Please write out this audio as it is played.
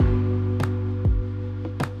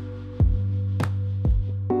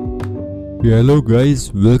Hello guys,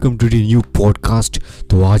 welcome to the new podcast.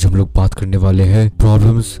 तो आज हम लोग बात करने वाले हैं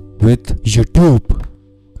प्रॉब्लम्स विद यूट्यूब।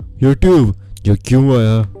 यूट्यूब जो क्यों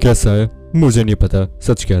आया, कैसा है, मुझे नहीं पता,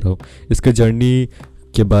 सच कह रहा हूँ। इसके जर्नी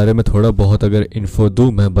के बारे में थोड़ा बहुत अगर इन्फो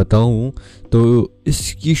दूँ, मैं बताऊँ तो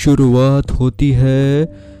इसकी शुरुआत होती है,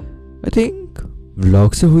 आई थिंक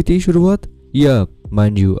व्लॉग से हुई थी शुरुआत, या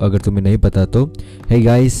माइंड यू अगर तुम्हें नहीं पता तो hey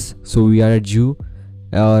guys, so we are eight you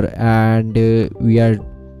और and we are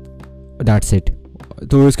that's it.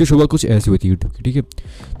 तो इसकी शुरुआत कुछ ऐसी हुई थी यूट्यूब की, ठीक है।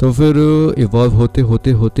 तो फिर इवॉल्व होते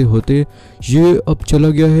होते होते होते ये अब चला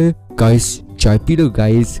गया है गाइस चाय पी लो,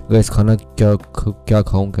 गाइस खाना क्या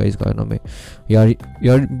खाऊं गाइस खाना में। यार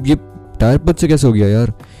ये टायर पद से कैसे हो गया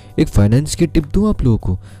यार। एक फाइनेंस की टिप दूं आप लोगों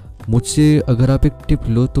को, मुझसे अगर आप एक टिप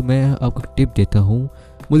लो तो मैं आपको टिप देता हूँ।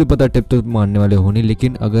 मुझे पता टिप तो मानने वाले हो नहीं,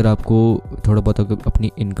 लेकिन अगर आपको थोड़ा बहुत अगर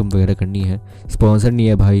अपनी इनकम वगैरह करनी है, स्पॉन्सर नहीं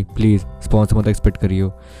है भाई, प्लीज़ स्पॉन्सर मत एक्सपेक्ट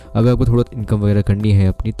करियो। अगर आपको थोड़ा इनकम वगैरह करनी है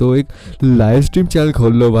अपनी, तो एक लाइव स्ट्रीम चैनल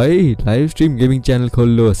खोल लो भाई, लाइव स्ट्रीम गेमिंग चैनल खोल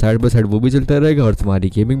लो। साइड बाय साइड वो भी चलता रहेगा और तुम्हारी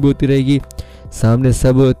गेमिंग भी होती रहेगी सामने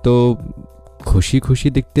सब। तो खुशी खुशी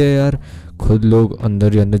दिखते हैं यार, खुद लोग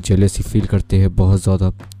अंदर ही अंदर जेलसी फील करते हैं बहुत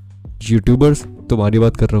ज़्यादा। यूट्यूबर्स तुम्हारी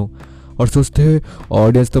बात कर रहा हूँ, और सोचते हैं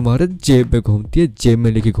ऑडियंस तुम्हारे जेब में घूमती है, जेब में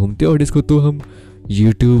लेके घूमते हैं ऑडियंस को। तो हम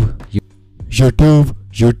YouTube YouTube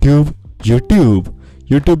YouTube YouTube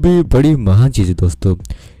YouTube भी बड़ी महान चीज़ है दोस्तों।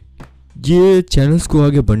 ये चैनल्स को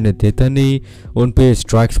आगे बढ़ने देता नहीं, उन पे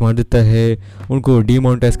स्ट्राइक्स मार देता है, उनको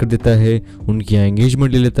डीमोनेटाइज कर देता है, उनकी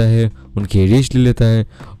एंगेजमेंट ले लेता है, उनकी रीच ले लेता है,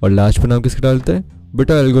 और लास्ट पर नाम किसका डालता है?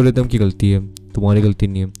 बेटा एल्गोरिदम की गलती है, तुम्हारी गलती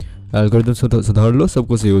नहीं है। एल्गोरिदम सुधार लो, सब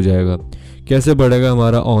कुछ सही हो जाएगा। कैसे बढ़ेगा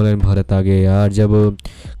हमारा ऑनलाइन भारत आगे यार, जब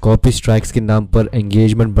कॉपी स्ट्राइक्स के नाम पर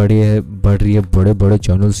एंगेजमेंट बढ़ रही है बड़े बड़े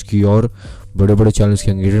चैनल्स की, और बड़े बड़े चैनल्स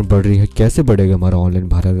की एंगेजमेंट बढ़ रही है। कैसे बढ़ेगा हमारा ऑनलाइन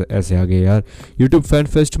भारत ऐसे आगे यार। यूट्यूब फैन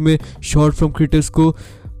फेस्ट में शॉर्ट फॉर्म क्रिएटर्स को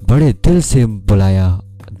बड़े दिल से बुलाया,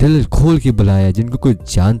 दिल खोल के बुलाया, जिनको कोई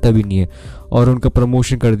जानता भी नहीं है, और उनका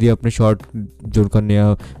प्रमोशन कर दिया अपने शॉर्ट, जो उनका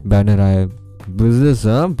नया बैनर आया। बिजनेस,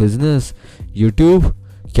 हाँ बिजनेस। यूट्यूब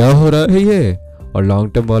क्या हो रहा है ये, और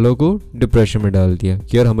लॉन्ग टर्म वालों को डिप्रेशन में डाल दिया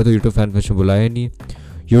कि यार हमें तो यूट्यूब फैन फेस्ट में बुलाया नहीं है।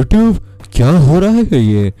 यूट्यूब क्या हो रहा है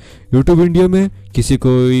ये। यूट्यूब इंडिया में किसी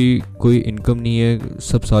कोई इनकम नहीं है,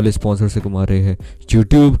 सब साले स्पॉन्सर से कमा रहे हैं।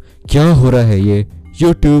 यूट्यूब क्या हो रहा है ये,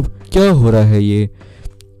 यूट्यूब क्या हो रहा है ये।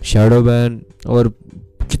 शैडो बैन और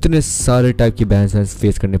कितने सारे टाइप की बैन्स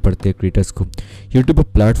फेस करने पड़ते हैं क्रिएटर्स को। यूट्यूब पर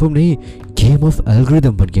प्लेटफॉर्म नहीं, गेम ऑफ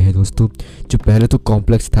एल्गोरिदम बन गया है दोस्तों। जो पहले तो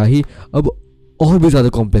कॉम्प्लेक्स था ही, अब और भी ज़्यादा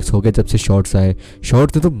कॉम्प्लेक्स हो गया जब से शॉर्ट्स आए।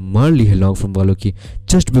 शॉर्ट्स ने तो मार ली है लॉन्ग फॉर्म वालों की,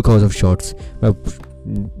 just because of shorts.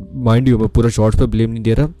 Mind you, मैं पूरा शॉर्ट्स पे ब्लेम नहीं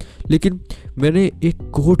दे रहा, लेकिन मैंने एक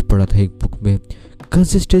कोट पढ़ा था एक बुक में,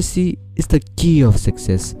 consistency is the key of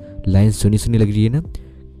success. Line सुनी लग रही है ना,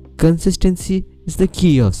 consistency is the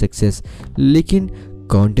key of success, लेकिन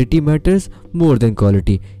quantity matters more than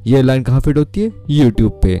quality. ये लाइन कहाँ फिट होती है?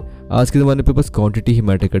 यूट्यूब पे। आज के ज़माने पे बस क्वांटिटी ही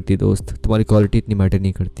मैटर करती है दोस्त, तुम्हारी क्वालिटी इतनी मैटर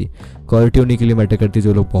नहीं करती। क्वालिटी होने के लिए मैटर करती है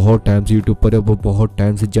जो लोग बहुत टाइम से यूट्यूब पर है, वो बहुत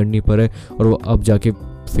टाइम से जर्नी पर है, और वो अब जाके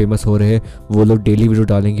फेमस हो रहे हैं। वो लोग डेली वीडियो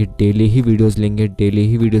डालेंगे, डेली ही वीडियोस लेंगे, डेली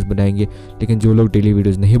ही वीडियोस बनाएंगे। लेकिन जो लोग डेली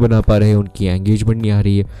वीडियोस नहीं बना पा रहे हैं, उनकी एंगेजमेंट नहीं आ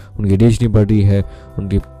रही है, उनकी रीच नहीं बढ़ रही है,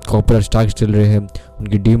 उनके कॉपीराइट स्ट्राइक्स चल रहे हैं,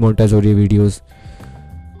 उनकी डीमोनेटाइज हो रही है वीडियोज़।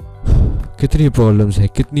 कितनी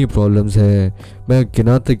प्रॉब्लम्स है, मैं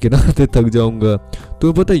गिनाते थक जाऊंगा।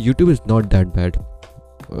 तो पता है YouTube is not that bad,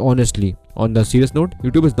 honestly on the serious note,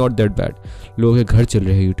 YouTube is not that bad. लोगों के घर चल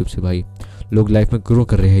रहे हैं यूट्यूब से भाई, लोग लाइफ में ग्रो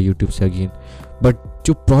कर रहे हैं यूट्यूब से अगेन। बट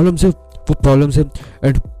जो प्रॉब्लम्स है वो प्रॉब्लम्स है,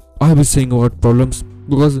 and I will saying about problems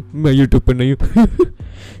because मैं यूट्यूब पर नहीं हूँ।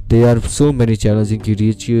 They are so many channels जिनकी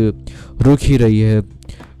रीच रुक ही रही है,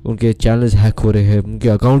 उनके चैनल्स हैक हो रहे हैं, उनके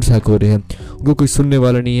अकाउंट्स हैक हो रहे हैं, उनको कोई सुनने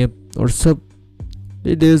वाला नहीं है, और सब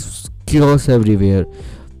इट इज़ chaos एवरीवेयर।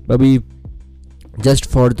 अभी just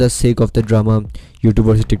for the sake of the drama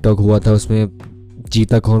YouTuber से टिकटॉक हुआ था, उसमें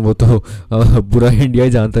जीता कौन वो तो पूरा इंडिया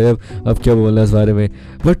ही जानता है। अब क्या बोलना इस बारे में,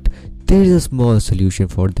 but there is a small solution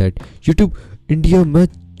for that. YouTube India में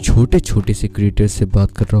छोटे छोटे से क्रिएटर्स से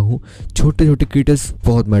बात कर रहा हूँ। छोटे छोटे क्रिएटर्स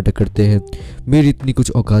बहुत मैटर करते हैं। मेरी इतनी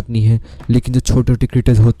कुछ औकात नहीं है, लेकिन जो छोटे छोटे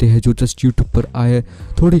क्रिएटर्स होते हैं जो जस्ट यूट्यूब पर आए,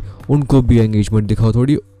 थोड़ी उनको भी एंगेजमेंट दिखाओ,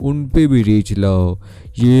 थोड़ी उन पे भी रीच लाओ।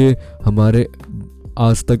 ये हमारे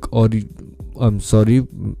आज तक, और I am sorry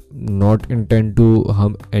not intend to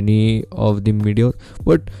harm any of the media,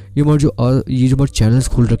 but ये हमारे चैनल्स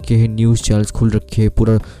खुल रखे हैं, न्यूज़ चैनल्स खुल रखे हैं,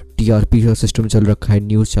 पूरा टीआरपी का सिस्टम चल रखा है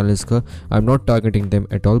न्यूज़ चैनल्स का। I am not targeting them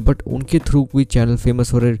at all, but उनके थ्रू कोई चैनल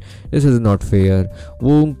फेमस हो रहे, दिस इज़ नॉट फेयर।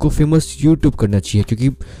 वो उनको फेमस यूट्यूब करना चाहिए,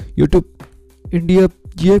 क्योंकि यूट्यूब इंडिया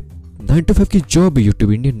ये 9 to 5 की जॉब है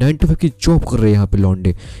यूट्यूब इंडिया, 9 to 5 की जॉब कर रहे हैं यहाँ पे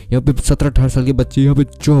लौंडे। यहाँ पे 17-18 साल के बच्चे यहाँ पे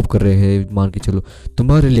जॉब कर रहे हैं, मान के चलो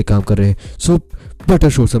तुम्हारे लिए काम कर रहे हैं। So better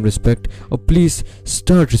show some respect और please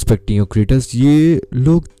start respecting your creators. ये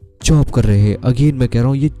लोग जॉब कर रहे हैं, अगेन मैं कह रहा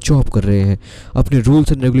हूँ ये जॉब कर रहे हैं। अपने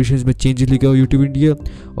रूल्स एंड रेगुलेशंस में चेंजेस लेके आओ यूट्यूब इंडिया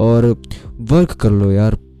और वर्क कर लो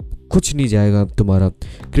यार, कुछ नहीं जाएगा तुम्हारा,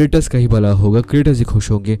 क्रिएटर्स का ही भला होगा, क्रिएटर्स ही खुश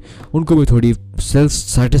होंगे, उनको भी थोड़ी सेल्फ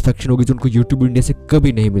सेटिस्फैक्शन होगी जो उनको यूट्यूब इंडिया से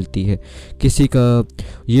कभी नहीं मिलती है। किसी का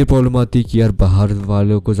ये प्रॉब्लम आती है कि यार बाहर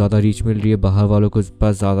वालों को ज़्यादा रीच मिल रही है, बाहर वालों के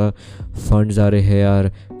पास ज़्यादा फंड्स आ रहे हैं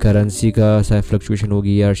यार, करेंसी का शायद फ्लक्चुएशन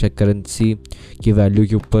होगी यार, शायद करेंसी की वैल्यू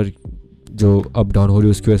के ऊपर जो अप डाउन हो रही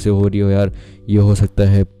है उसकी वजह से हो रही हो यार, ये हो सकता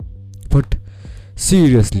है। But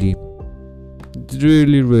seriously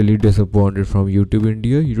really disappointed from YouTube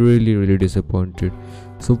India, really disappointed,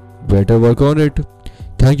 so better work on it.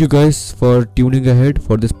 Thank you guys for tuning ahead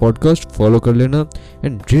for this podcast, follow कर लेना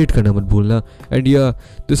and rate करना मत भूलना। And yeah,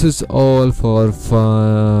 this is all for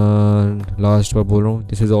fun, last बार बोल रहा हूँ,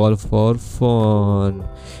 this is all for fun,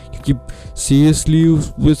 क्योंकि seriously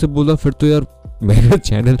वैसे बोला फिर तो यार मेरा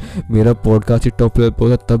चैनल, मेरा पॉडकास्ट ही टॉप लेवल पे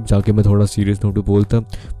होता, तब जाके मैं थोड़ा सीरियस नोट पे बोलता।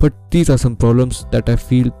 But these are some problems that I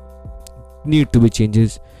feel need to be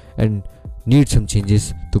changes and need some changes।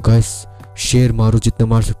 तो guys शेयर मारो जितना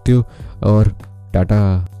मार सकते हो और टाटा।